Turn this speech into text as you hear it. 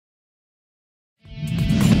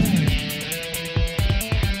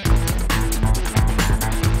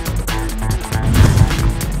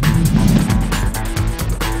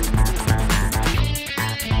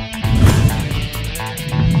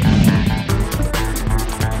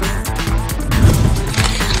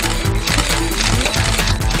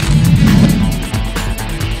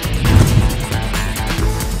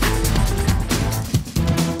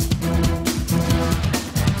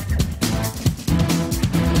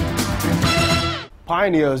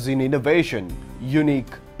Pioneers in innovation,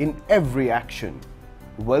 unique in every action.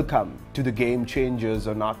 Welcome to the Game Changers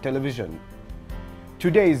on our television.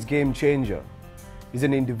 Today's Game Changer is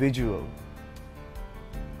an individual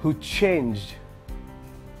who changed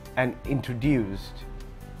and introduced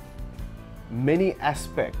many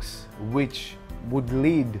aspects which would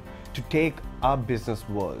lead to take our business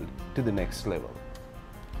world to the next level.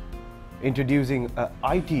 Introducing an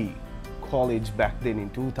IT college back then in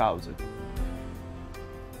 2000,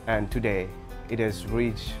 and today it has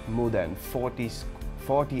reached more than 40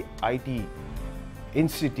 IT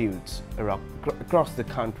institutes across the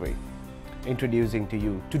country. Introducing to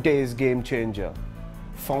you today's Game Changer,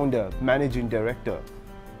 Founder, Managing Director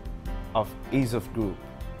of ESOFT Group,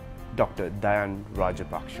 Dr. Dayan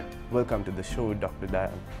Rajapakse. Welcome to the show, Dr.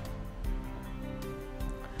 Dayan.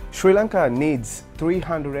 Sri Lanka needs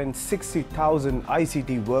 360,000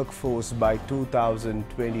 ICT workforce by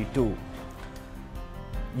 2022.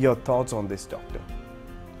 Your thoughts on this, Doctor?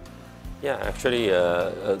 Yeah, actually,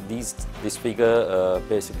 this figure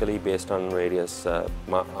basically based on various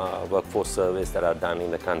workforce surveys that are done in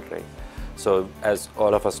the country. So, as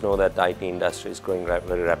all of us know, that IT industry is growing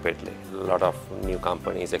very rapidly. A lot of new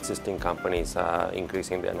companies, existing companies are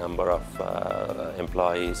increasing their number of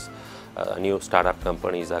employees. New startup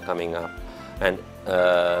companies are coming up, and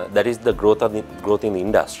that is the growth in the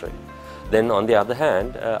industry. Then, on the other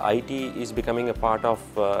hand, IT is becoming a part of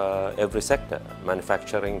every sector,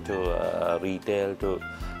 manufacturing to retail to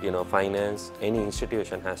finance. Any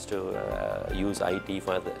institution has to use IT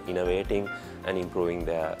for innovating and improving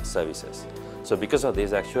their services. So, because of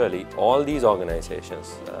this, actually, all these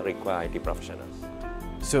organizations require IT professionals.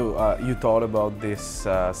 So, you thought about this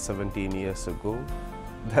 17 years ago?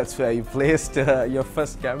 That's where you placed your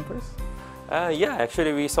first campus? Yeah,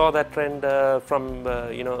 actually we saw that trend from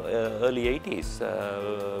early 80s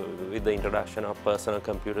with the introduction of personal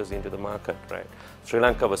computers into the market, right? Sri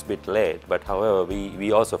Lanka was a bit late, but however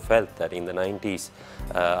we also felt that in the 90s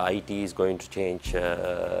IT is going to change,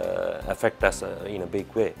 affect us in a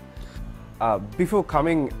big way. Before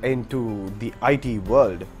coming into the IT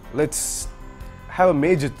world, let's have a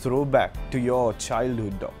major throwback to your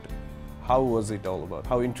childhood, Doctor. How was it all about?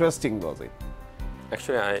 How interesting was it?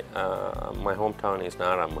 Actually, my hometown is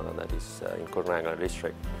Naramana, that is in Kurunegala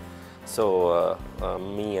district. So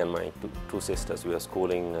me and my two sisters, we were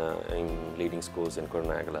schooling in leading schools in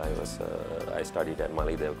Kurunegala. I studied at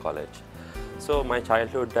Malidev College. So my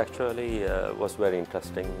childhood actually was very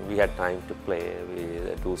interesting. We had time to play,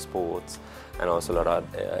 we do sports, and also a lot of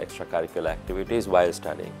extracurricular activities while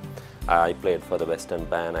studying. I played for the Western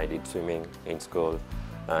band, I did swimming in school,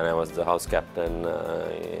 and I was the house captain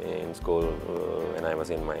in school when I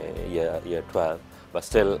was in my year 12. But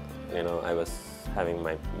still, I was having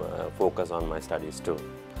my focus on my studies too.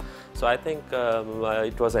 So I think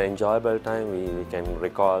it was an enjoyable time. We can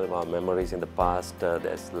recall our memories in the past.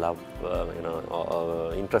 There's love,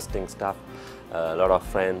 interesting stuff. A lot of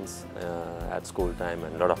friends at school time,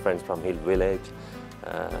 and a lot of friends from Hill Village.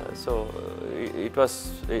 So it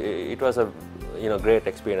was a great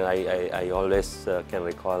experience. I always can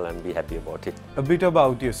recall and be happy about it. A bit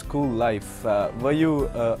about your school life. Were you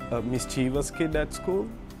a mischievous kid at school?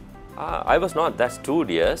 I was not that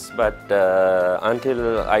studious, but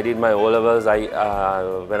until I did my O-levels,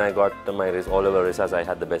 when I got my O-level results, I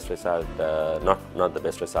had the best result. Not the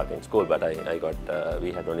best result in school, but I got.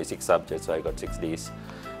 We had only 6 subjects, so I got 6 Ds.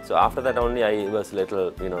 So after that only I was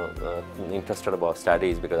little, interested about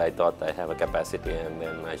studies, because I thought I have a capacity and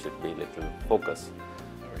then I should be little focused.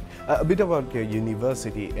 A bit about your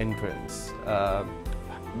university entrance.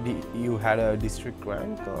 You had a district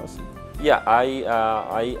rank or something? Yeah,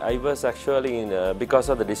 I was actually because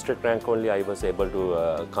of the district rank only I was able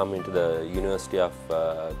to come into the University of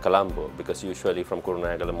Colombo, because usually from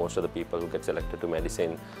Kurunegala most of the people who get selected to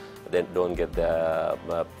medicine they don't get their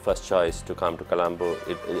first choice to come to Colombo.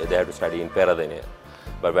 They have to study in Peradeniya.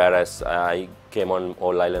 But whereas I came on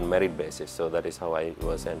all island merit basis, so that is how I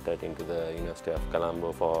was entered into the University of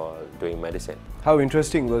Colombo for doing medicine. How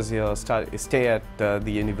interesting was your stay at the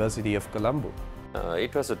University of Colombo?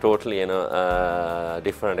 It was a totally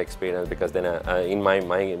different experience, because then in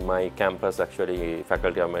my campus, actually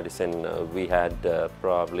Faculty of Medicine, we had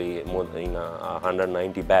probably more in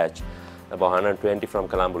 190 batch, about 120 from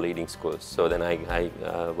Colombo leading schools. So then I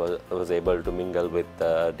was able to mingle with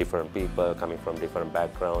different people coming from different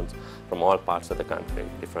backgrounds, from all parts of the country,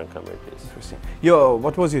 different communities. Interesting.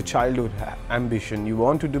 What was your childhood ambition? You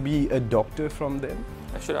wanted to be a doctor from then?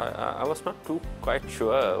 Actually, I was not quite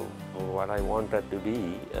sure what I wanted to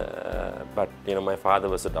be, but my father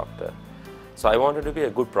was a doctor, so I wanted to be a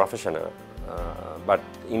good professional. But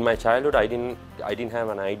in my childhood, I didn't have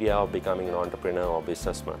an idea of becoming an entrepreneur or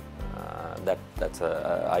businessman. That's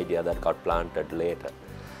an idea that got planted later.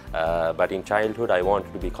 But in childhood, I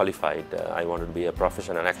wanted to be qualified. I wanted to be a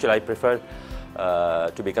professional. Actually, I preferred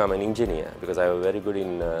to become an engineer because I was very good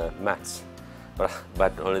in maths.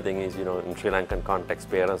 But only thing is, in Sri Lankan context,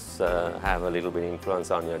 parents have a little bit influence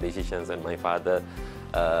on your decisions, and my father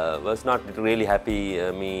was not really happy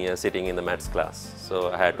me sitting in the maths class.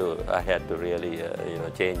 So I had to really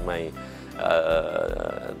change my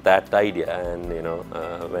that idea, and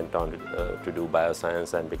went on to do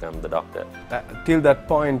bioscience and become the doctor. Till that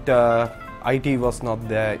point, IT was not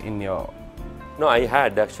there in your... No, I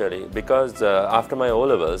had actually, because after my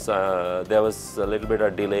O-levels, there was a little bit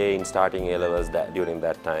of delay in starting A-levels during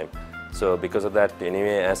that time. So because of that,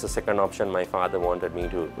 anyway, as a second option, my father wanted me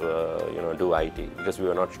to do IT, because we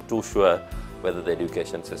were not too sure whether the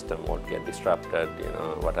education system won't get disrupted,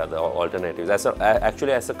 what are the alternatives.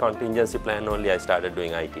 Actually, as a contingency plan only, I started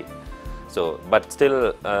doing IT. So, but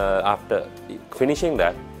still, after finishing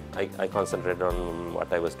that, I concentrated on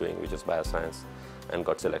what I was doing, which is bioscience, and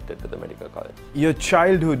got selected to the medical college. Your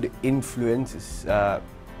childhood influences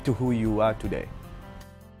to who you are today?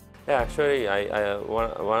 Yeah, actually,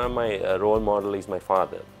 one of my role models is my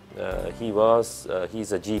father.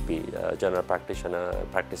 He's a GP, general practitioner,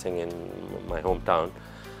 practicing in my hometown.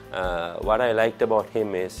 What I liked about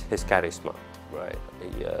him is his charisma. Right,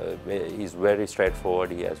 he's very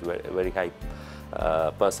straightforward. He has very high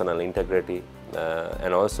personal integrity,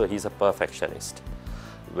 and also he's a perfectionist.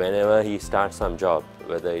 Whenever he starts some job,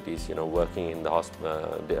 whether it is working in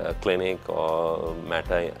the clinic or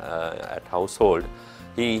matter at household,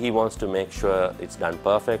 he wants to make sure it's done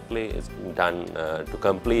perfectly, it's done to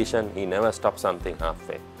completion. He never stops something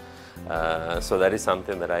halfway. So that is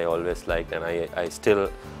something that I always liked, and I still,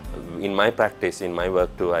 in my practice, in my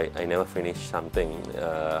work too, I never finish something.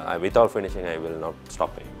 Without finishing, I will not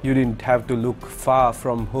stop it. You didn't have to look far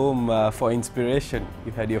from home for inspiration.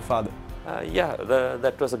 You had your father. Yeah,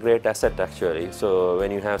 that was a great asset actually. So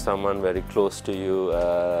when you have someone very close to you,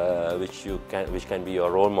 which can be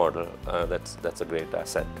your role model, that's a great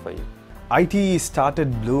asset for you. IT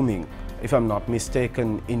started blooming, if I'm not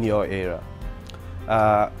mistaken, in your era.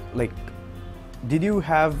 Did you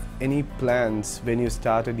have any plans when you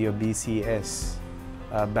started your BCS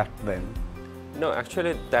back then? No,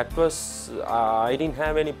 actually, that was I didn't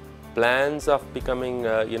have any plans of becoming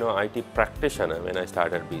IT practitioner when I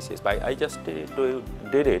started BCS, but I just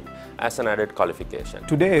did it as an added qualification.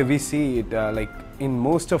 Today we see it in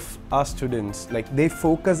most of our students, they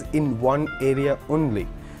focus in one area only.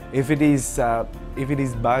 If it is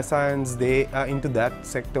bioscience, they are into that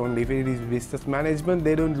sector only. If it is business management,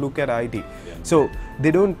 they don't look at IT. Yeah. So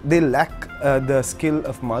they lack the skill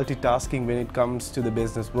of multitasking when it comes to the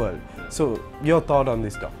business world. So your thought on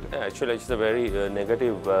this, Doctor? Yeah, actually, it's a very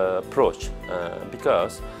negative approach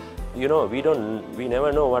because we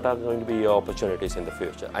never know what are going to be your opportunities in the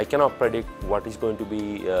future. I cannot predict what is going to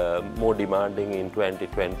be more demanding in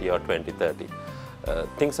 2020 or 2030.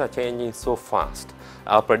 Things are changing so fast.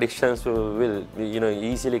 Our predictions will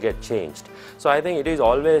easily get changed. So I think it is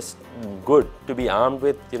always good to be armed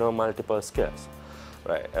with multiple skills.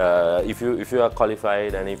 Right. If you are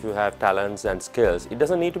qualified and if you have talents and skills, it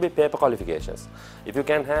doesn't need to be paper qualifications. If you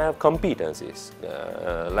can have competencies,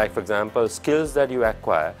 like for example, skills that you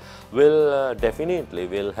acquire will definitely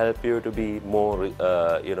help you to be more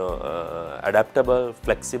adaptable,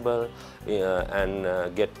 flexible,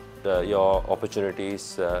 and get your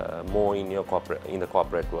opportunities more in the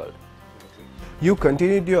corporate world. You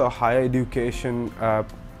continued your higher education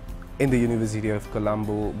in the University of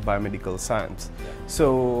Colombo Biomedical Science. Yeah.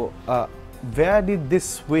 So where did this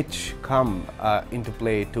switch come into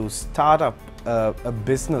play to start up a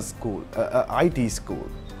business school, IT school?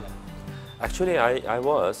 Actually, I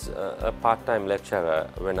was a part-time lecturer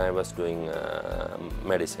when I was doing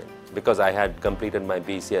medicine, because I had completed my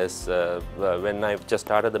BCS when I just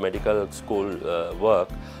started the medical school work.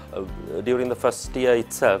 During the first year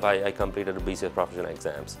itself, I completed the BCS professional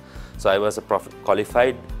exams. So I was a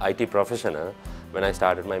qualified IT professional when I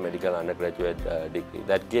started my medical undergraduate degree.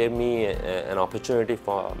 That gave me an opportunity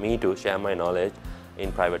for me to share my knowledge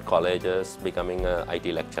in private colleges, becoming an IT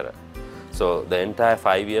lecturer. So the entire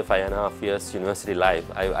 5.5 years university life,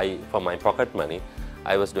 for my pocket money,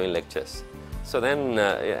 I was doing lectures. So then,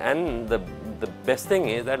 and the best thing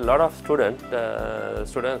is that a lot of students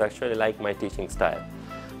actually like my teaching style.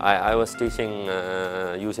 I was teaching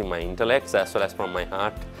using my intellects as well as from my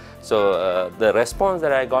heart. So the response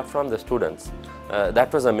that I got from the students,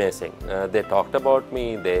 that was amazing. They talked about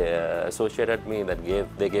me, they associated me,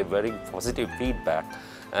 they gave very positive feedback.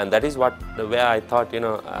 And that is where I thought,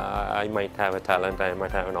 I might have a talent, I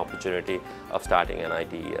might have an opportunity of starting an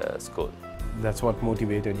IT school. That's what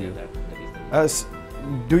motivated you. That is the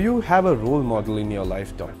Do you have a role model in your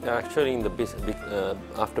life, Doc? Actually,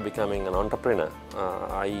 after becoming an entrepreneur,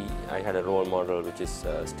 I had a role model which is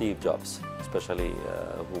Steve Jobs, especially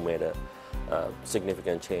who made a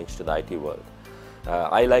significant change to the IT world.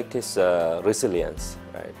 I liked his resilience.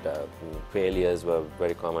 Right, failures were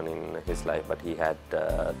very common in his life, but he had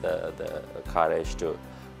the courage to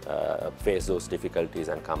face those difficulties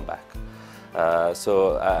and come back.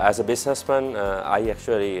 So as a businessman, I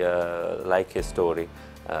actually like his story,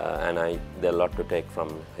 and there are a lot to take from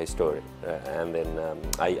his story. And then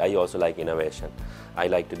I also like innovation. I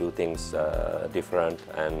like to do things different,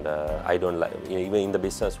 and I don't like, even in the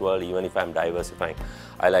business world, even if I'm diversifying,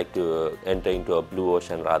 I like to enter into a blue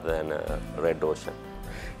ocean rather than a red ocean.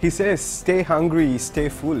 He says, stay hungry, stay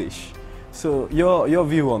foolish. So your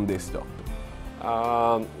view on this, Doctor?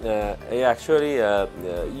 Actually,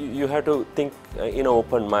 you have to think in an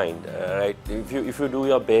open mind, right? If you do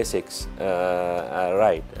your basics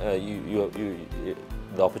right, the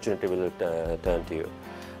opportunity will turn to you,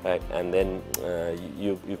 right? And then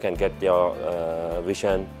you can get your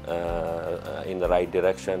vision in the right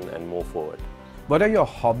direction and move forward. What are your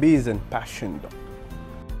hobbies and passion, Doctor?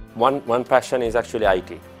 One passion is actually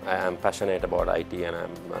IT. I am passionate about IT, and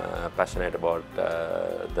I'm passionate about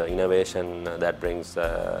the innovation that brings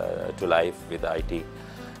to life with IT.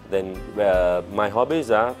 Then my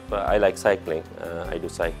hobbies are, I like cycling. I do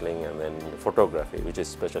cycling, and then photography, which is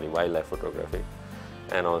especially wildlife photography,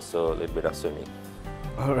 and also a little bit of swimming.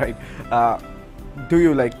 All right. Do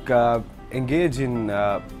you like engage in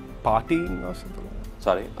partying or something?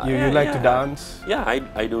 Sorry? You like to dance? Yeah,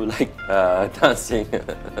 I do like dancing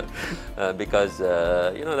because,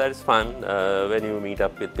 that is fun. When you meet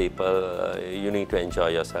up with people, you need to enjoy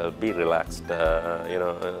yourself, be relaxed.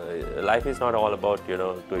 Life is not all about,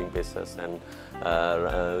 doing business and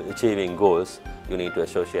achieving goals. You need to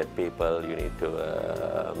associate people, you need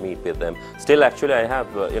to meet with them. Still, actually, I have,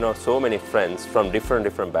 so many friends from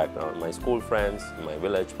different backgrounds. My school friends, my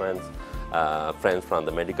village friends, friends from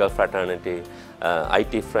the medical fraternity,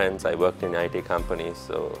 IT friends. I worked in IT companies,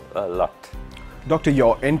 so a lot. Doctor,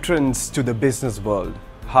 your entrance to the business world,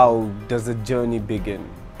 how does the journey begin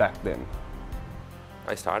back then?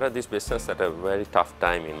 I started this business at a very tough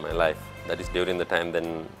time in my life. That is during the time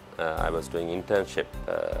then I was doing internship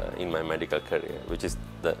in my medical career, which is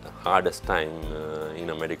the hardest time in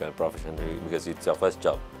a medical profession because it's your first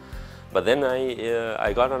job. But then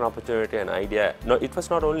I got an opportunity, an idea. No, it was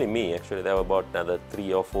not only me, actually. There were about another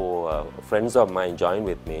 3 or 4 friends of mine joined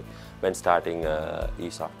with me when starting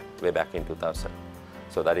ESOFT way back in 2000.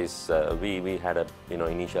 So that is, we had a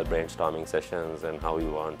initial brainstorming sessions and how we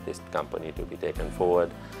want this company to be taken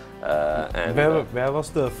forward. And where was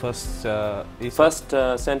the first ESOFT? First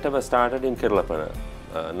center was started in Kirlapana,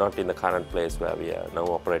 not in the current place where we are now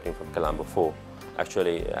operating from Colombo 4.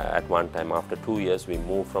 Actually, at one time, after 2 years, we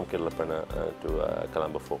moved from Kirlapana to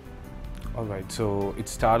Colombo 4. All right, so it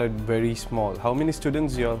started very small. How many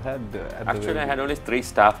students you all had? Actually, I had only 3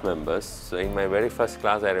 staff members. So in my very first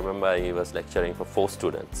class, I remember I was lecturing for 4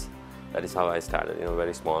 students. That is how I started, in a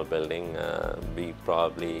very small building. We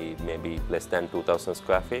probably maybe less than 2,000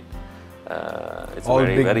 square feet. It's all a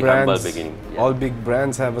very humble beginning. Yeah. All big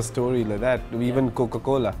brands have a story like that. Even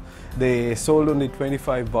Coca-Cola, they sold only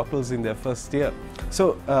 25 bottles in their first year.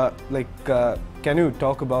 So, can you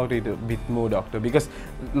talk about it a bit more, Doctor? Because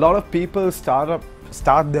a lot of people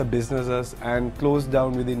start their businesses and close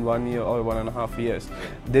down within 1 year or 1.5 years.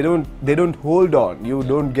 They don't hold on. You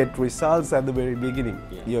don't get results at the very beginning.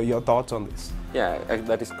 Yeah. Your thoughts on this? Yeah,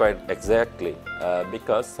 that is quite exactly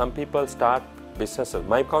because some people start businesses.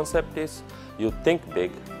 My concept is you think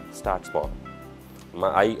big, start small.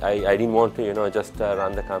 I didn't want to just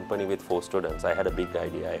run the company with 4 students. I had a big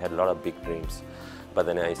idea. I had a lot of big dreams, but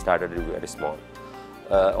then I started it very small.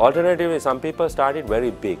 Alternatively, some people started very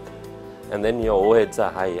big, and then your overheads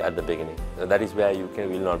are high at the beginning. That is where you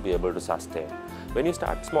will not be able to sustain. When you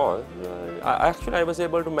start small, I was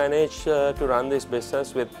able to manage to run this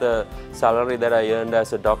business with the salary that I earned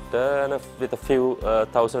as a doctor, and with a few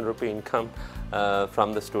thousand rupee income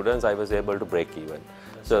from the students, I was able to break even.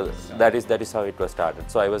 So that is how it was started.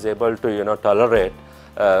 So I was able to tolerate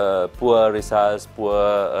poor results,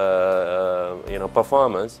 poor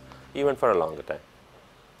performance, even for a longer time.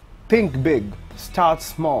 Think big, start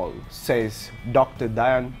small, says Dr.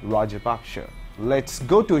 Dayan Rajapakse. Let's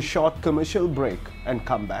go to a short commercial break and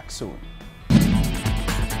come back soon.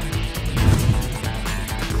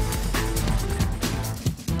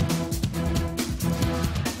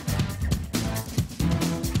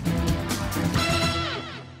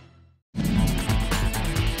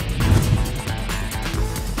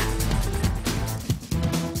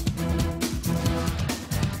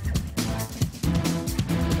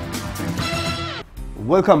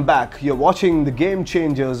 Welcome back. You're watching the Game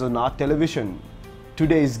Changers on our television.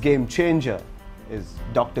 Today's game changer is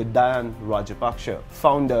Dr. Dayan Rajapakse,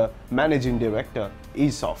 founder, managing director,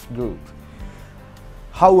 ESOFT Group.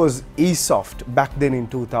 How was ESOFT back then in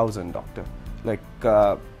 2000, doctor? Like,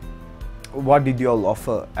 what did you all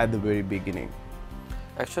offer at the very beginning?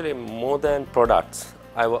 Actually, more than products,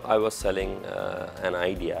 I was selling an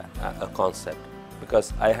idea, a concept,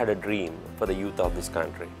 because I had a dream for the youth of this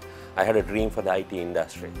country. I had a dream for the IT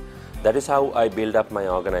industry. That is how I built up my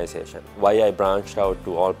organization. Why I branched out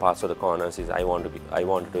to all parts of the corners is I wanted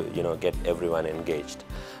to get everyone engaged,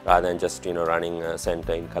 rather than just running a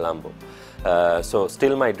center in Colombo. So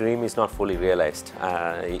still my dream is not fully realized.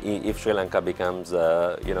 If Sri Lanka becomes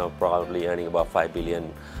probably earning about 5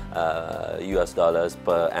 billion US dollars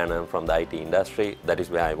per annum from the IT industry, that is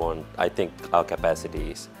where I think our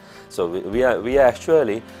capacity is. So we are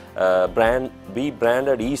actually we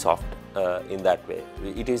branded ESOFT in that way.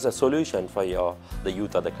 It is a solution for the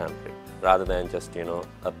youth of the country, rather than just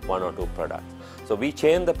one or two products. So we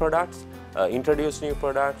changed the products, introduced new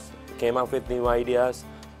products, came up with new ideas,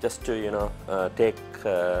 just to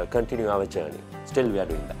continue our journey. Still we are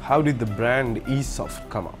doing that. How did the brand ESOFT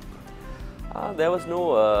come up? There was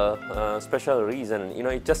no special reason.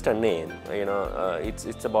 It's just a name.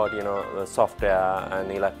 It's about software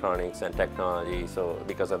and electronics and technology. So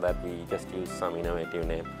because of that, we just use some innovative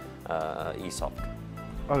name, ESOFT.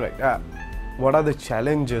 All right. What are the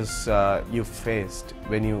challenges you faced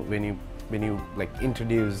when you like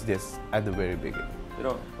introduced this at the very beginning?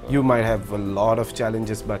 You might have a lot of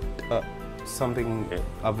challenges, but something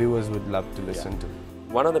our viewers would love to listen to.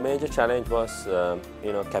 One of the major challenge was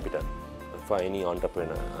capital. For any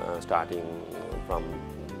entrepreneur starting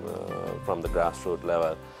from the grassroots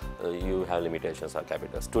level, you have limitations of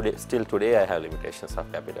capital. Still today I have limitations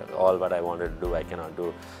of capital. All what I wanted to do I cannot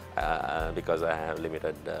do because I have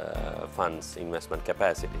limited funds, investment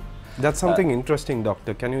capacity. That's something interesting,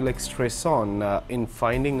 doctor. Can you stress on in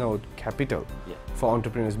finding out capital for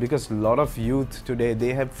entrepreneurs? Because a lot of youth today,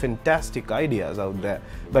 they have fantastic ideas out there,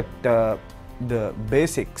 but the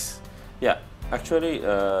basics. Yeah. Actually,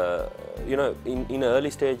 in early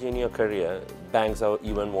stage in your career, banks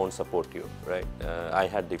even won't support you, right? I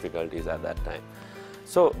had difficulties at that time.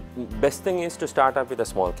 So, best thing is to start up with a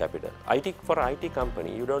small capital. For IT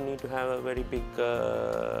company, you don't need to have a very big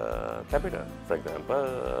capital. For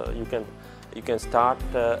example, you can start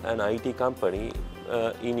an IT company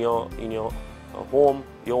in your home,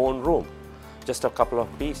 your own room. Just a couple of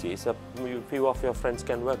PCs, a few of your friends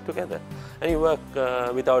can work together. And you work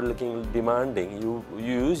without looking demanding. You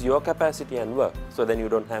use your capacity and work, so then you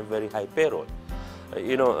don't have very high payroll.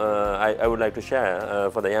 I would like to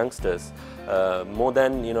share for the youngsters, more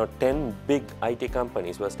than 10 big IT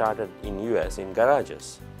companies were started in US in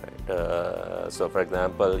garages. Right? So for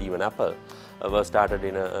example, even Apple was started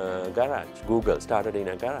in a garage. Google started in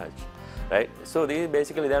a garage. Right? So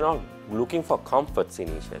they're not looking for comforts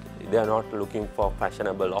initially. They are not looking for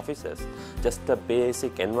fashionable offices. Just a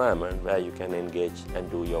basic environment where you can engage and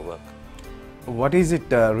do your work. What is it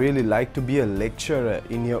really like to be a lecturer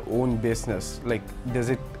in your own business? Like, does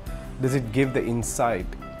it give the insight,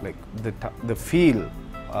 like the feel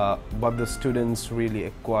what the students really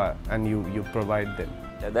acquire, and you provide them?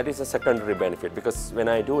 That is a secondary benefit, because when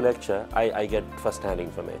I do lecture, I get first-hand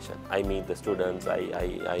information. I meet the students,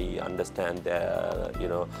 I understand their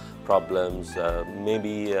problems,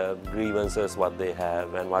 maybe grievances, what they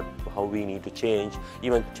have, and how we need to change,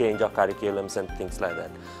 even change our curriculums and things like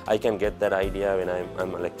that. I can get that idea when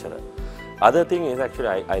I'm a lecturer. Other thing is actually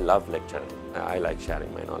I love lecturing. I like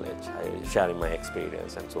sharing my knowledge, sharing my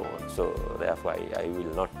experience and so on. So therefore I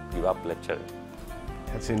will not give up lecturing.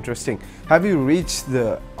 That's interesting. Have you reached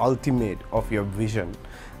the ultimate of your vision?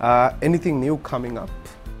 Anything new coming up?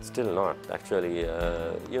 Still not, actually.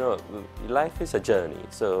 Life is a journey.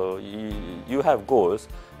 So you have goals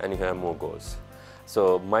and you have more goals.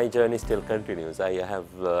 So my journey still continues. I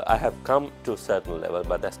have come to a certain level,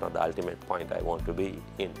 but that's not the ultimate point I want to be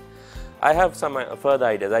in. I have some further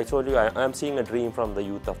ideas. I told you I am seeing a dream from the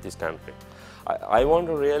youth of this country. I want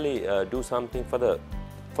to really do something for the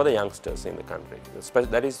youngsters in the country.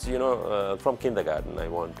 That is, from kindergarten, I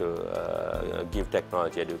want to give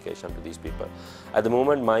technology education to these people. At the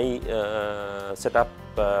moment, my setup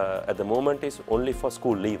at the moment is only for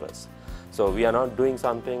school leavers. So we are not doing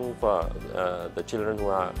something for the children who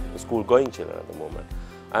are school-going children at the moment.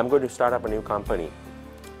 I'm going to start up a new company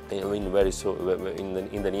in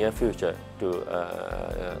the near future to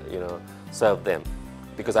serve them,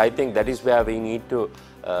 because I think that is where we need to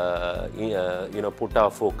put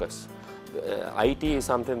our focus. IT is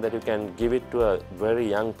something that you can give it to a very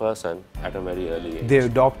young person at a very early age. They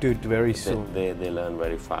adopt it very soon. They learn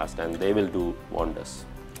very fast and they will do wonders.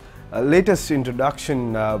 Latest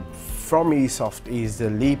introduction from ESOFT is the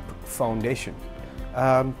LEAP Foundation.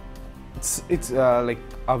 It's like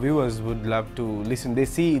our viewers would love to listen. They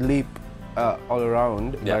see LEAP all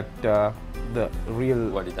around, Yeah. but the real...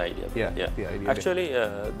 What is the idea? Yeah, the idea. Actually,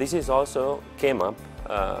 this is also came up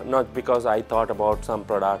not because I thought about some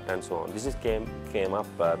product and so on. This is came up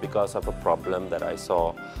because of a problem that I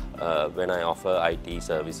saw when I offer IT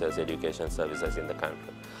services, education services in the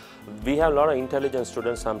country. We have a lot of intelligent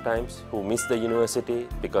students sometimes who miss the university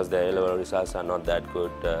because their A-level results are not that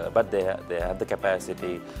good, but they have the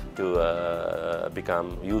capacity to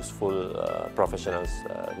become useful professionals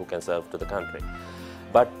who can serve to the country.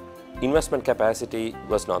 But investment capacity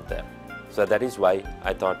was not there. So that is why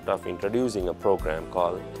I thought of introducing a program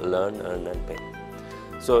called Learn, Earn and Pay.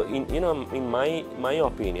 So in my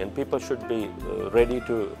opinion, people should be ready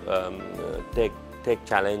to take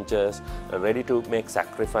challenges, ready to make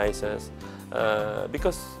sacrifices,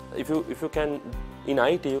 because if you can, in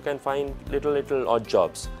IT you can find little odd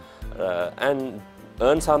jobs and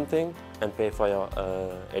earn something and pay for your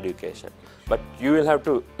education. But you will have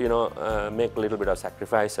to make a little bit of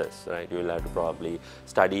sacrifices, right? You will have to probably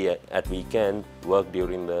study at weekend, work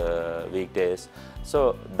during the weekdays.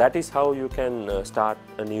 So that is how you can start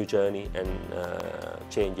a new journey and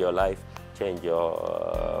change your life, change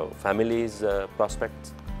your family's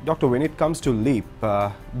prospects. Doctor, when it comes to LEAP,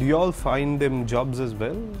 do you all find them jobs as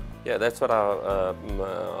well? Yeah, that's what our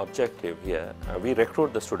objective here. We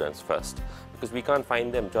recruit the students first because we can't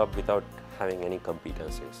find them job without having any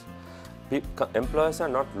competencies. Employers are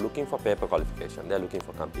not looking for paper qualification, they are looking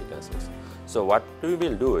for competencies. So what we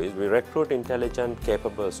will do is we recruit intelligent,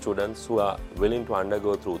 capable students who are willing to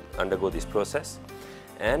undergo this process,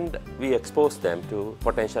 and we expose them to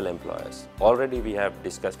potential employers. Already we have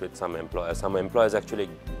discussed with some employers. Some employers actually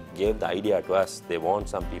gave the idea to us, they want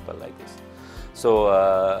some people like this. So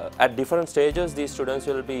at different stages, these students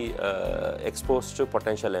will be exposed to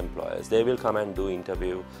potential employers. They will come and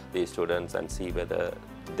interview these students and see whether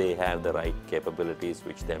they have the right capabilities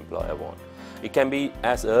which the employer wants. It can be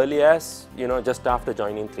as early as just after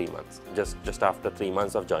joining 3 months, just after 3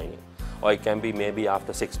 months of joining, or it can be maybe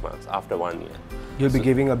after 6 months, after 1 year. You'll be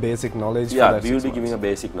giving a basic knowledge. Yeah, we will be giving a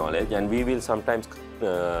basic knowledge, and we will sometimes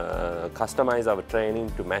customize our training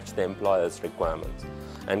to match the employer's requirements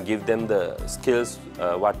and give them the skills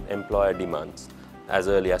what employer demands as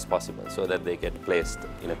early as possible so that they get placed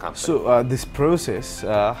in a company. So this process,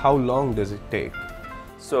 how long does it take?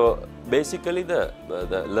 So basically the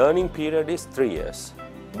learning period is 3 years,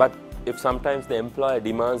 but if sometimes the employer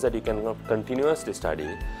demands that you can continuously study,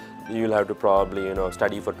 you'll have to probably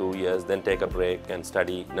study for 2 years, then take a break and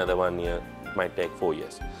study another 1 year. It might take 4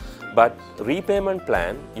 years. But repayment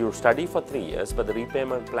plan, you study for 3 years, but the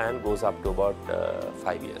repayment plan goes up to about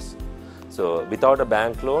 5 years. So without a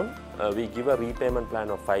bank loan, we give a repayment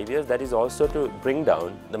plan of 5 years. That is also to bring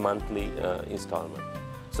down the monthly installment,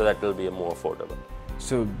 so that will be more affordable.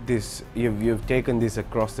 So this you've taken this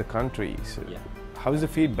across the country. So Yeah. how is the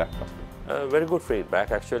feedback? Very good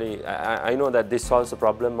feedback. Actually, I know that this solves the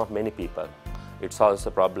problem of many people. It solves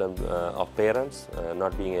the problem of parents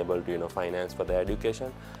not being able to finance for their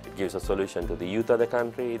education. It gives a solution to the youth of the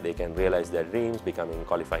country. They can realize their dreams, becoming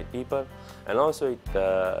qualified people, and also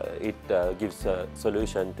it gives a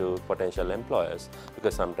solution to potential employers,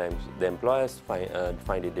 because sometimes the employers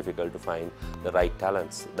find it difficult to find the right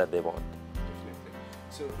talents that they want.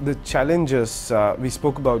 So the challenges, we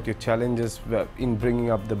spoke about your challenges in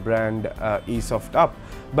bringing up the brand ESOFT up,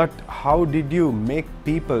 but how did you make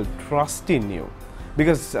people trust in you?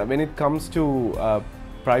 Because when it comes to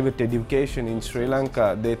private education in Sri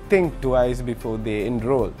Lanka, they think twice before they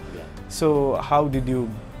enroll. Yeah. So how did you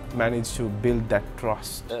manage to build that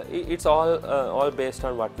trust? It's all based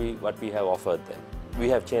on what we have offered them. We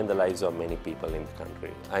have changed the lives of many people in the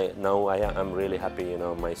country. I'm really happy,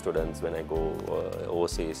 my students, when I go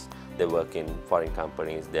overseas, they work in foreign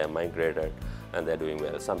companies, they are migrated and they're doing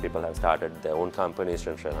well. Some people have started their own companies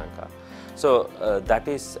in Sri Lanka. So that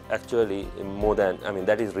is actually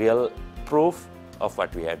that is real proof of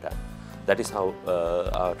what we have done. That is how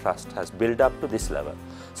our trust has built up to this level.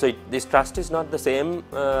 So this trust is not the same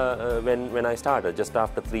when I started. Just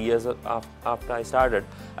after 3 years after I started,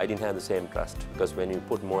 I didn't have the same trust, because when you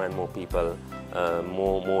put more and more people,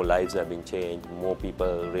 more lives have been changed, more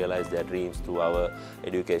people realize their dreams through our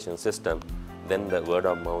education system, then the word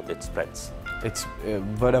of mouth, it spreads. It's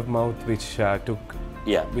word of mouth which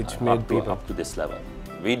made people up to this level.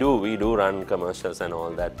 We do run commercials and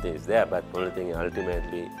all that is there, but only thing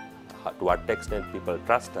ultimately, to what extent people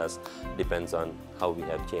trust us depends on how we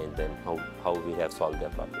have changed them, how we have solved their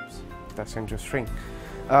problems. That's interesting.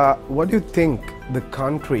 What do you think the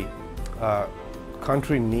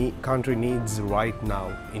country needs right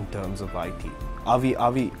now in terms of IT? Are we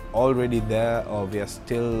already there, or we are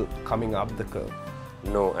still coming up the curve?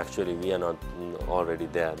 No, actually we are not already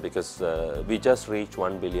there, because we just reached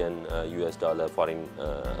 $1 billion US foreign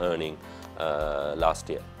earning last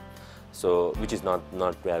year. So, which is not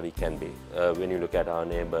where we can be. When you look at our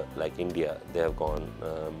neighbor like India, they have gone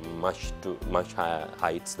much higher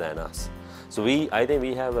heights than us. So I think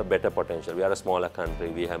we have a better potential. We are a smaller country.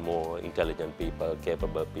 We have more intelligent people,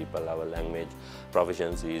 capable people. Our language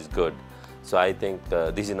proficiency is good. So I think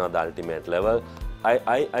this is not the ultimate level.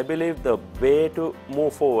 I believe the way to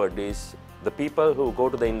move forward is the people who go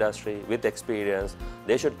to the industry with experience,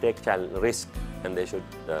 they should take risk, and they should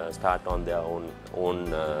start on their own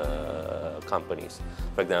companies.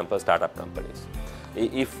 For example, startup companies.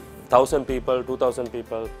 If 1,000 people, 2,000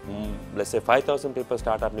 people, let's say 5,000 people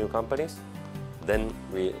start up new companies, then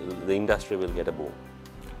the industry will get a boom.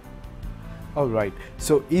 All right.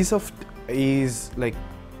 So ESOFT is like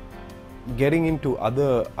getting into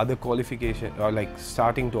other qualifications, or like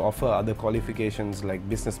starting to offer other qualifications like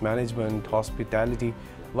business management, hospitality.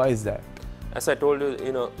 Why is that? As I told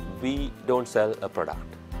you, we don't sell a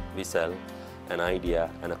product. We sell an idea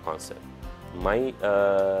and a concept. My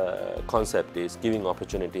concept is giving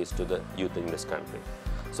opportunities to the youth in this country.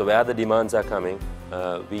 So where the demands are coming,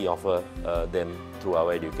 we offer them through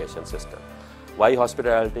our education system. Why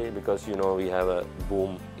hospitality? Because we have a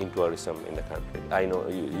boom in tourism in the country. I know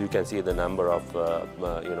you can see the number of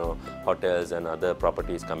hotels and other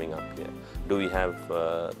properties coming up here. Do we have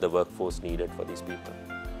the workforce needed for these people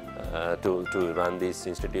to run these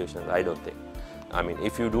institutions? I don't think. I mean,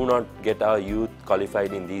 if you do not get our youth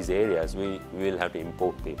qualified in these areas, we will have to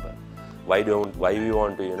import people. Why we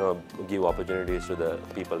want to give opportunities to the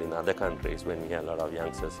people in other countries when we have a lot of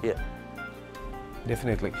youngsters here?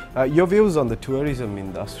 Definitely. Your views on the tourism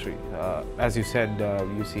industry. As you said,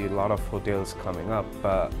 you see a lot of hotels coming up.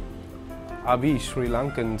 Are we Sri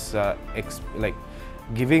Lankans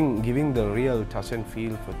giving the real touch and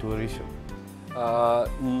feel for tourism?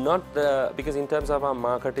 Because in terms of our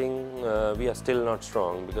marketing, we are still not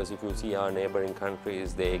strong, because if you see our neighboring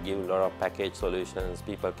countries, they give a lot of package solutions.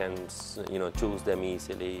 People can choose them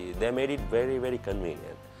easily. They made it very, very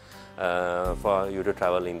convenient for you to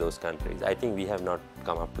travel in those countries. I think we have not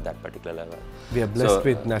come up to that particular level. We are blessed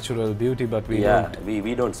with natural beauty, but we don't.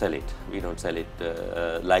 We don't sell it. We don't sell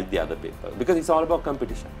it like the other people, because it's all about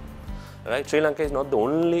competition. Right? Sri Lanka is not the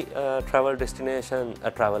only travel destination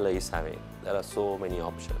a traveler is having. There are so many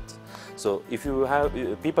options. So if you have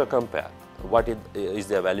people compare, what is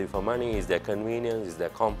their value for money, is there convenience, is there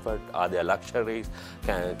comfort, are there luxuries,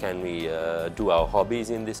 can we do our hobbies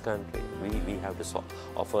in this country? We have to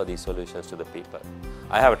offer these solutions to the people.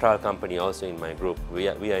 I have a travel company also in my group. We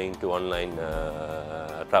are into online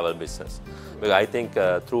travel business. Because I think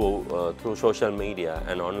through social media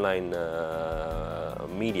and online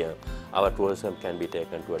media, our tourism can be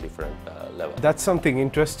taken to a different level. That's something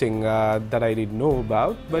interesting that I didn't know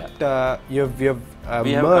about, but we have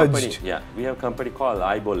merged. We have a company called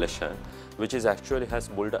iBolation, which is actually has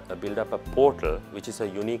built up a portal, which is a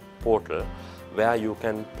unique portal where you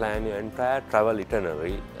can plan your entire travel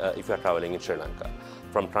itinerary if you are traveling in Sri Lanka.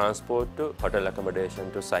 From transport to hotel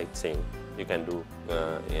accommodation to sightseeing, you can do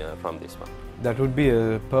from this one. That would be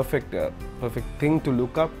a perfect thing to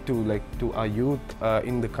look up to, to our youth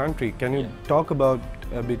in the country. Can you talk about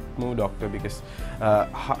a bit more, Doctor? Because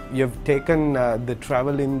you've taken the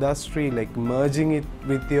travel industry, merging it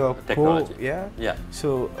with your technology.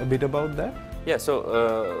 So a bit about that. Yeah.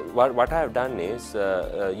 So what I have done is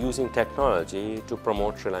using technology to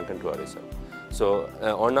promote Sri Lankan tourism. So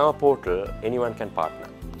on our portal, anyone can partner.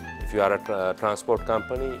 If you are a transport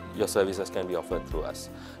company, your services can be offered through us.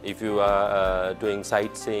 If you are doing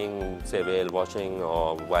sightseeing, say whale watching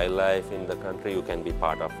or wildlife in the country, you can be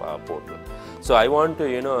part of our portal. So I want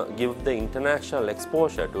to, give the international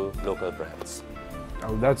exposure to local brands.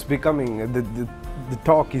 Oh, that's becoming, the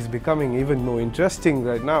talk is becoming even more interesting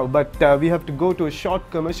right now, but we have to go to a short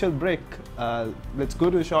commercial break. Let's go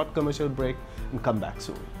to a short commercial break and come back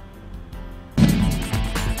soon.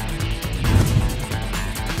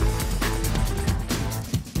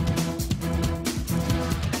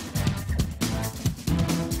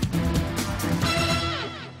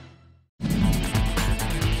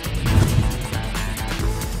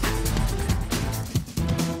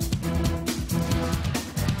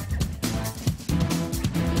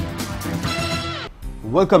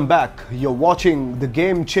 Welcome back. You're watching The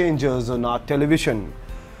Game Changers on our television.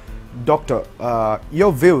 Doctor,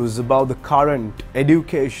 your views about the current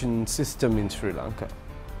education system in Sri Lanka?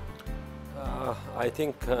 I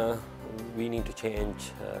think we need to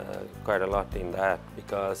change quite a lot in that,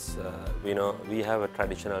 because we have a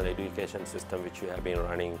traditional education system which we have been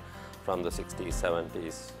running from the 60s,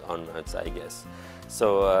 70s onwards, I guess.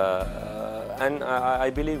 So, and I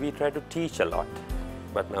believe we try to teach a lot,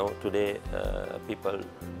 but now today people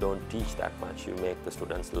don't teach that much. You make the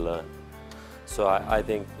students learn. So I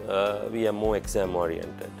think we are more exam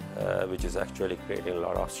oriented, which is actually creating a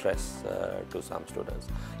lot of stress to some students.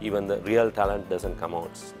 Even the real talent doesn't come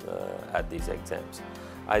out at these exams.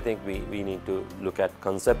 I think we need to look at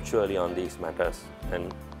conceptually on these matters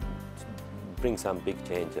and bring some big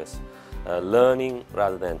changes. Learning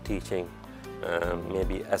rather than teaching,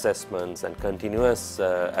 maybe assessments and continuous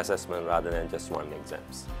assessment rather than just one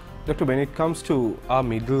exams. Doctor, when it comes to our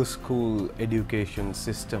middle school education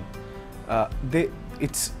system,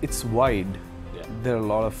 it's wide. Yeah. There are a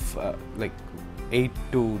lot of like 8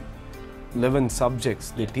 to 11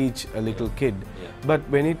 subjects they teach a little kid. Yeah. But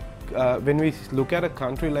when we look at a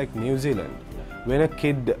country like New Zealand, when a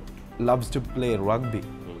kid loves to play rugby,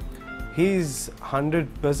 he's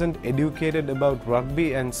 100% educated about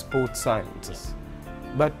rugby and sports sciences.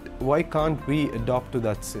 But why can't we adopt to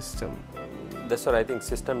that system? That's what I think.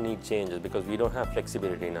 System needs changes because we don't have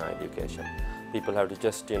flexibility in our education. People have to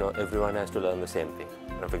just, everyone has to learn the same thing.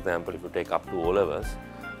 For example, if you take up to O-levels,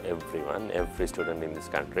 every student in this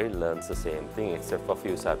country learns the same thing, except for a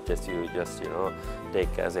few subjects you just,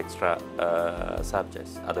 take as extra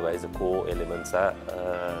subjects. Otherwise, the core elements are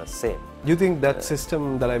same. Do you think that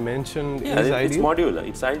system that I mentioned is ideal? It's modular.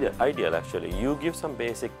 It's ideal actually. You give some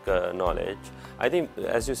basic knowledge. I think,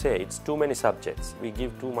 as you say, it's too many subjects. We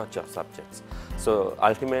give too much of subjects. So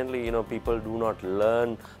ultimately, people do not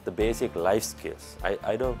learn the basic life skills.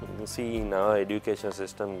 I don't see in our education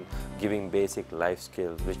system giving basic life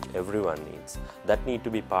skills which everyone needs. That need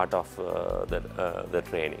to be part of the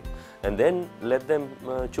training. And then let them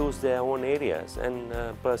choose their own areas and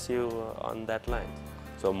pursue on that line.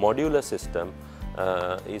 So modular system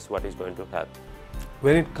is what is going to help.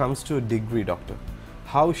 When it comes to a degree, doctor,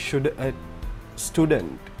 how should a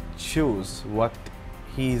student choose what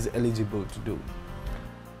he is eligible to do?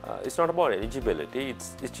 It's not about eligibility,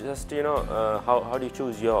 it's just, how do you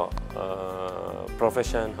choose your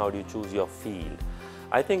profession, how do you choose your field.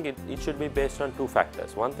 I think it should be based on two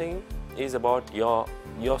factors. One thing is about your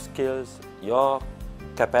skills, your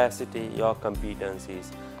capacity, your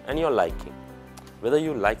competencies and your liking. Whether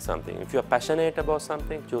you like something, if you're passionate about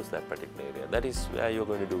something, choose that particular area. That is where you're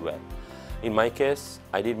going to do well. In my case,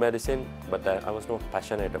 I did medicine, but I was not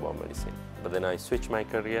passionate about medicine. But then I switched my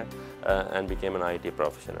career and became an IT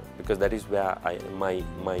professional because that is where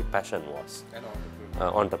my passion was. An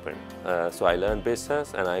entrepreneur. So I learned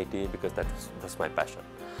business and IT because that's my passion.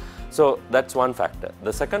 So that's one factor.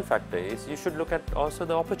 The second factor is you should look at also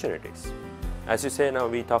the opportunities. As you say now,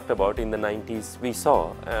 we talked about in the 90s, we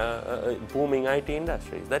saw booming IT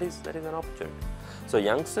industries. That is an opportunity. So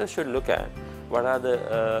youngsters should look at what are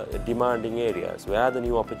the demanding areas, where the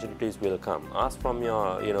new opportunities will come. Ask from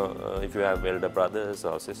your, if you have elder brothers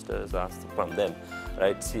or sisters, ask from them,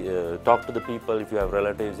 right? See, talk to the people if you have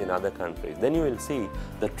relatives in other countries. Then you will see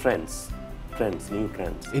the new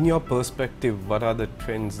trends. In your perspective, what are the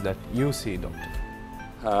trends that you see, doctor?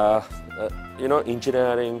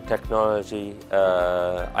 Engineering, technology,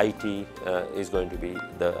 IT is going to be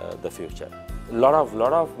the future. A lot of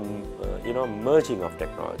merging of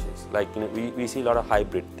technologies. Like we see a lot of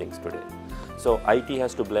hybrid things today. So IT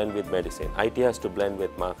has to blend with medicine. IT has to blend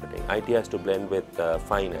with marketing. IT has to blend with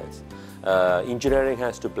finance. Engineering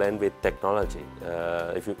has to blend with technology.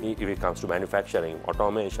 If it comes to manufacturing,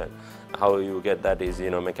 automation, how you get that is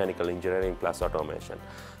mechanical engineering plus automation.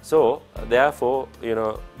 So therefore,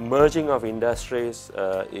 merging of industries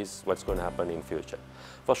is what's going to happen in future.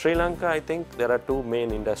 For Sri Lanka, I think there are two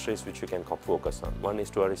main industries which we can focus on. One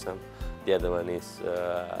is tourism, the other one is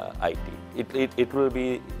IT. It will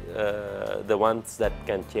be the ones that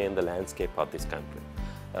can change the landscape of this country.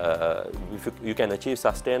 If you can achieve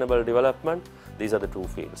sustainable development, these are the two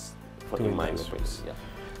fields, in my opinion.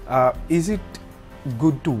 Yeah. Is it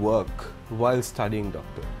good to work while studying,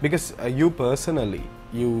 doctor? Because you personally,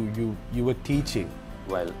 you were teaching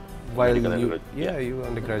while you were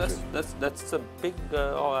undergraduate. That's a big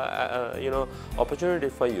opportunity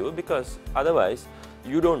for you, because otherwise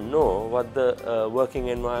you don't know what the working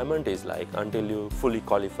environment is like until you fully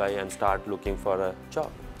qualify and start looking for a job.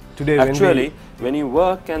 Today, actually, when you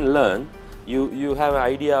work and learn, you have an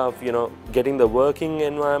idea of getting the working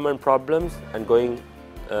environment problems and going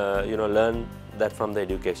learn that from the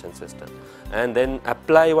education system, and then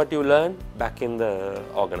apply what you learn back in the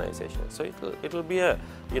organization. So it will be a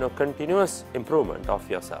continuous improvement of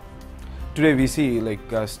yourself. Today we see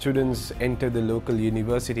students enter the local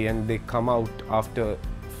university and they come out after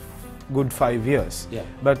good 5 years. Yeah.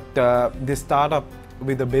 But they start up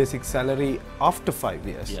with a basic salary after 5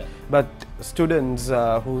 years. Yeah. But students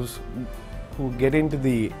who get into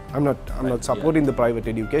the, I'm not supporting the private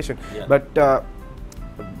education, but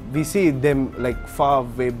we see them far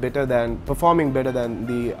way better than, performing better than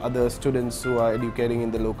the other students who are educating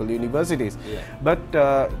in the local universities. Yeah. But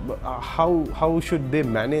how should they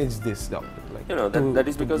manage this, doctor? That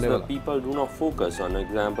is because the people do not focus on,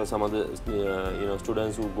 example, some of the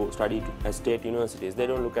students who go study at state universities, they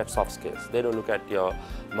don't look at soft skills, they don't look at your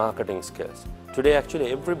marketing skills. Today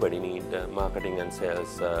actually everybody needs marketing and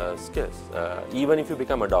sales skills. Even if you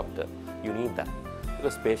become a doctor, you need that,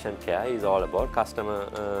 because patient care is all about customer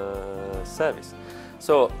service.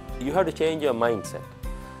 So you have to change your mindset.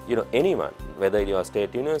 Anyone, whether you're a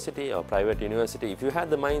state university or private university, if you have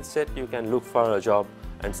the mindset, you can look for a job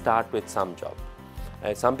and start with some job.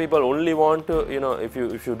 Some people only want to, if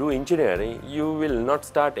you do engineering, you will not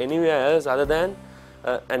start anywhere else other than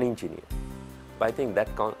an engineer. But I think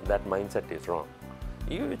that mindset is wrong.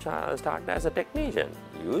 You start as a technician.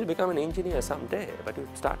 You will become an engineer someday, but you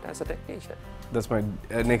start as a technician. That's my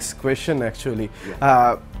next question actually.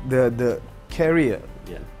 Yeah. The career.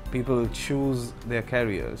 Yeah. People choose their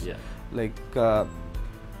careers. Yeah.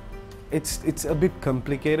 It's a bit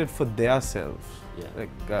complicated for themselves.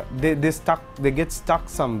 Yeah. They get stuck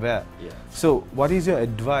somewhere. Yeah. So what is your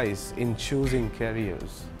advice in choosing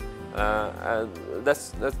careers?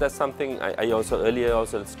 That's something I also earlier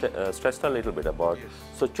stressed a little bit about. Yes.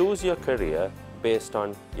 So choose your career based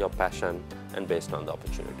on your passion and based on the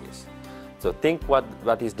opportunities. So think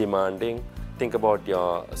what is demanding, think about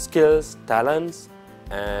your skills, talents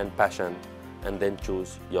and passion, and then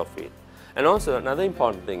choose your field. And also another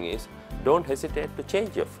important thing is, don't hesitate to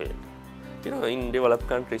change your field. In developed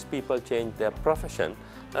countries, people change their profession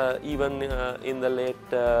even in the late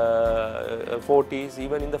 40s,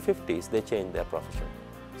 even in the 50s, they change their profession.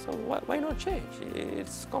 So why not change?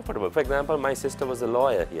 It's comfortable. For example, my sister was a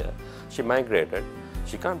lawyer here. She migrated.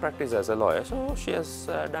 She can't practice as a lawyer, so she has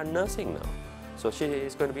done nursing now. So she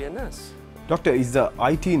is going to be a nurse. Doctor, is the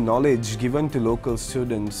IT knowledge given to local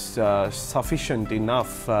students sufficient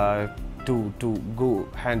enough to go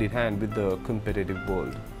hand in hand with the competitive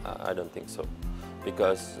world? I don't think so,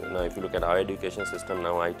 because if you look at our education system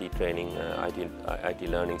now, IT training, IT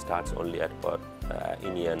learning starts only at about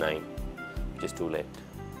in year 9, which is too late.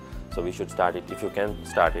 So we should start it, if you can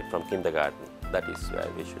start it from kindergarten. That is where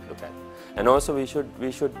we should look at. And also we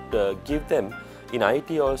should give them, in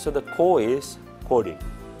IT also the core is coding,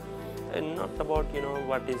 and not about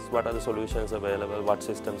what are the solutions available, what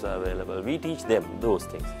systems are available. We teach them those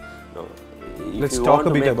things. Let's talk a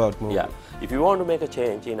bit about more. Yeah, if you want to make a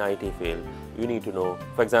change in IT field, you need to know.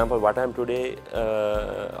 For example, what I am today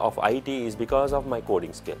of IT is because of my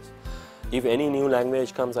coding skills. If any new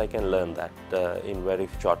language comes, I can learn that in very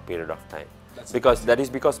short period of time. That is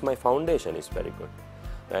because my foundation is very good.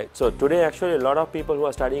 Right? So today actually a lot of people who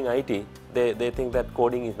are studying IT, they think that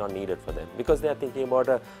coding is not needed for them, because they are thinking about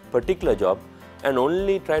a particular job and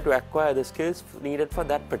only try to acquire the skills needed for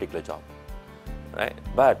that particular job. Right?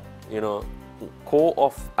 But core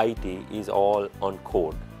of IT is all on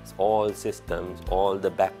code. It's all systems, all the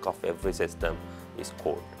back of every system is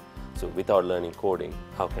code. So without learning coding,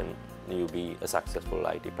 how can you be a successful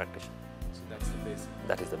IT practitioner? So that's the basic.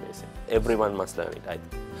 That is the basic. Everyone must learn it, I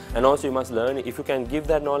think. And also you must learn it. If you can give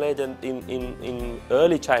that knowledge and in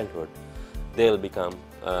early childhood, they'll become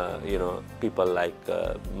people like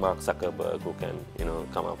Mark Zuckerberg, who can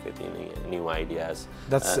come up with new ideas.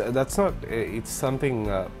 That's not. It's something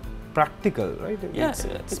practical, right? Yes,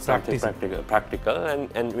 it's something practical.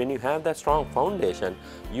 And when you have that strong foundation,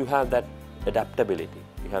 you have that adaptability.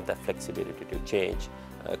 You have that flexibility to change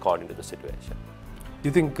according to the situation. Do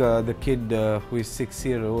you think the kid who is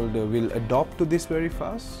 6-year-old will adopt to this very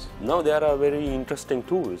fast? No, there are very interesting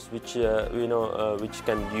tools which which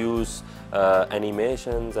can use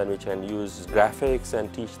animations and which can use graphics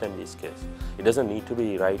and teach them these skills. It doesn't need to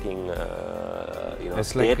be writing.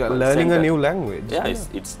 It's like learning a new language. Yeah,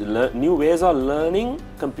 it's new ways of learning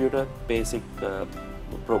computer basic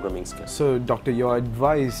programming skills. So, Doctor, your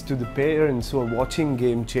advice to the parents who are watching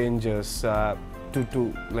Game Changers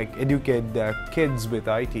to educate their kids with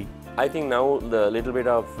IT? I think now the little bit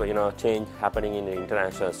of change happening in the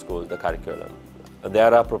international schools, the curriculum.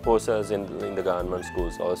 There are proposals in the government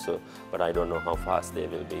schools also, but I don't know how fast they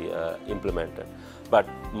will be implemented. But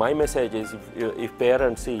my message is, if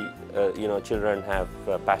parents see, children have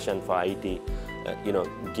passion for IT,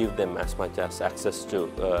 give them as much as access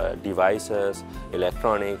to devices,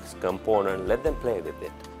 electronics, components. Let them play with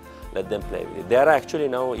it. Let them play with it. There are actually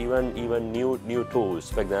now even new tools.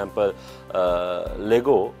 For example,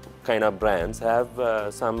 Lego kind of brands have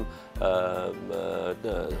some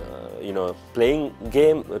playing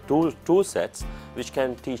game tool sets which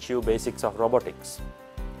can teach you basics of robotics.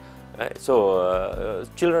 Right? So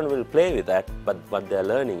children will play with that, but what they are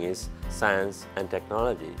learning is science and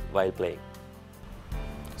technology while playing.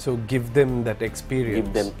 So give them that experience.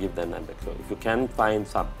 Give them that. So if you can find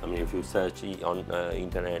some, if you search on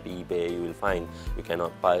internet, eBay, you will find you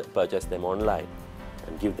cannot purchase them online,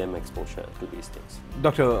 and give them exposure to these things.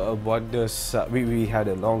 Doctor, what does we had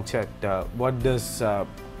a long chat. What does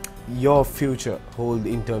your future hold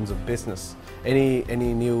in terms of business? Any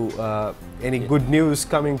new any good news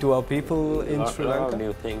coming to our people in Sri Lanka? A lot of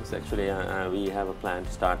new things. Actually, we have a plan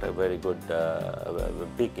to start a very good,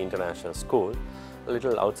 big international school, a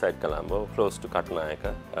little outside Colombo, close to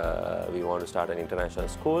Katunayaka. We want to start an international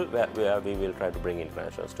school where we will try to bring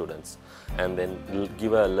international students, and then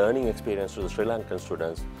give a learning experience to the Sri Lankan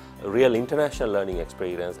students, a real international learning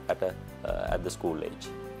experience at the school age.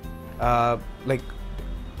 Like,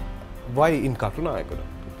 why in Katunayaka?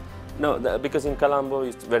 No, because in Colombo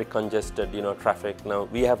it's very congested, traffic. Now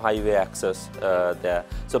we have highway access there,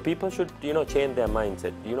 so people should, change their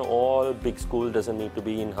mindset. All big school doesn't need to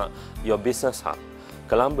be in your business hub.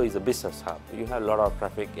 Colombo is a business hub. You have a lot of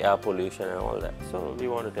traffic, air pollution, and all that. So we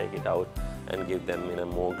want to take it out and give them in a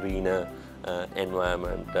more greener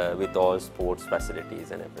environment with all sports facilities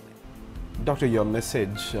and everything. Doctor, your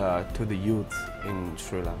message to the youth in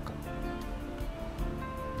Sri Lanka.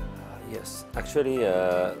 Yes, actually,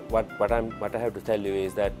 what I have to tell you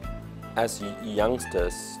is that as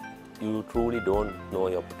youngsters, you truly don't know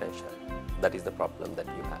your potential. That is the problem that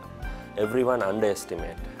you have. Everyone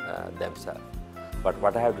underestimates themselves. But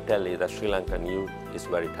what I have to tell you is that Sri Lankan youth is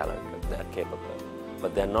very talented. They are capable,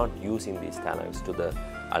 but they are not using these talents to the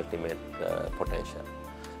ultimate potential.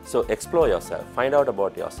 So explore yourself, find out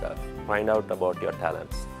about yourself, find out about your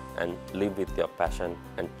talents, and live with your passion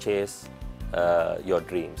and chase your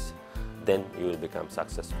dreams. Then you will become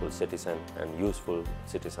successful citizen and useful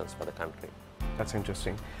citizens for the country. That's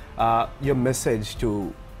interesting. Your message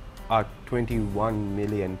to our 21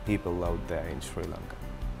 million people out there in Sri Lanka.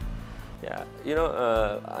 Yeah,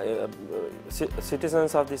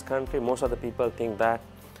 citizens of this country, most of the people think that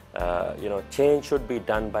change should be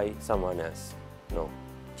done by someone else. No,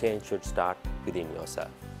 change should start within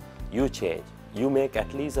yourself. You change. You make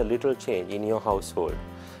at least a little change in your household.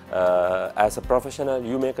 As a professional,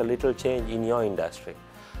 you make a little change in your industry.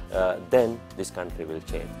 Then this country will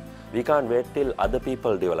change. We can't wait till other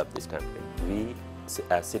people develop this country. We,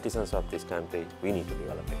 as citizens of this country, we need to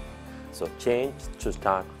develop it. So change should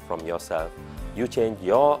start from yourself. You change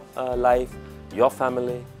your life, your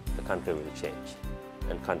family, the country will change,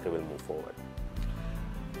 and country will move forward.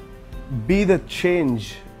 Be the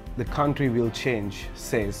change, the country will change,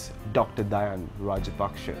 says Dr. Dayan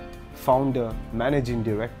Rajapakse, Founder, Managing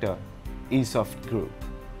Director, ESOFT Group.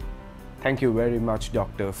 Thank you very much,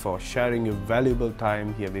 Doctor, for sharing your valuable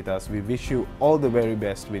time here with us. We wish you all the very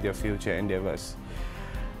best with your future endeavors.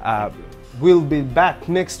 We'll be back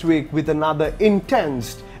next week with another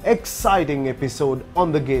intense, exciting episode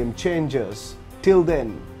on the Game Changers. Till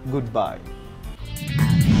then, goodbye.